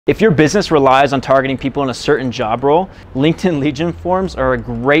If your business relies on targeting people in a certain job role, LinkedIn lead forms are a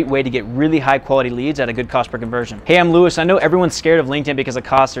great way to get really high quality leads at a good cost per conversion. Hey, I'm Lewis. I know everyone's scared of LinkedIn because the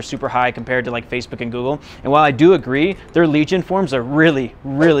costs are super high compared to like Facebook and Google. And while I do agree, their lead forms are really,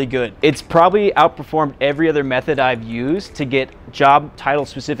 really good. It's probably outperformed every other method I've used to get job title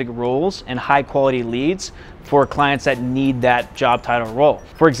specific roles and high quality leads for clients that need that job title role.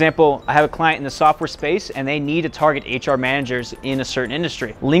 For example, I have a client in the software space and they need to target HR managers in a certain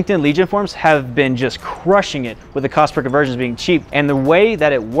industry. LinkedIn lead forms have been just crushing it with the cost per conversions being cheap. And the way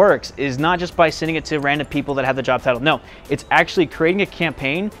that it works is not just by sending it to random people that have the job title. No, it's actually creating a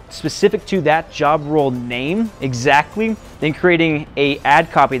campaign specific to that job role name exactly, then creating a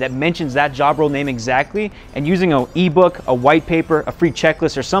ad copy that mentions that job role name exactly, and using an ebook, a white paper, a free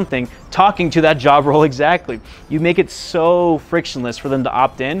checklist or something, talking to that job role exactly. You make it so frictionless for them to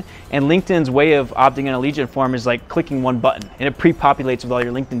opt in, and LinkedIn's way of opting in a lead form is like clicking one button and it pre-populates with all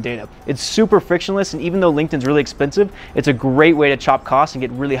your LinkedIn data. It's super frictionless, and even though LinkedIn's really expensive, it's a great way to chop costs and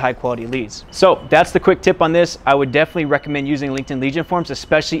get really high quality leads. So that's the quick tip on this. I would definitely recommend using LinkedIn lead forms,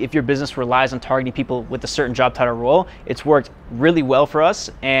 especially if your business relies on targeting people with a certain job title role. It's worked really well for us,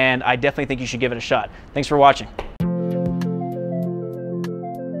 and I definitely think you should give it a shot. Thanks for watching.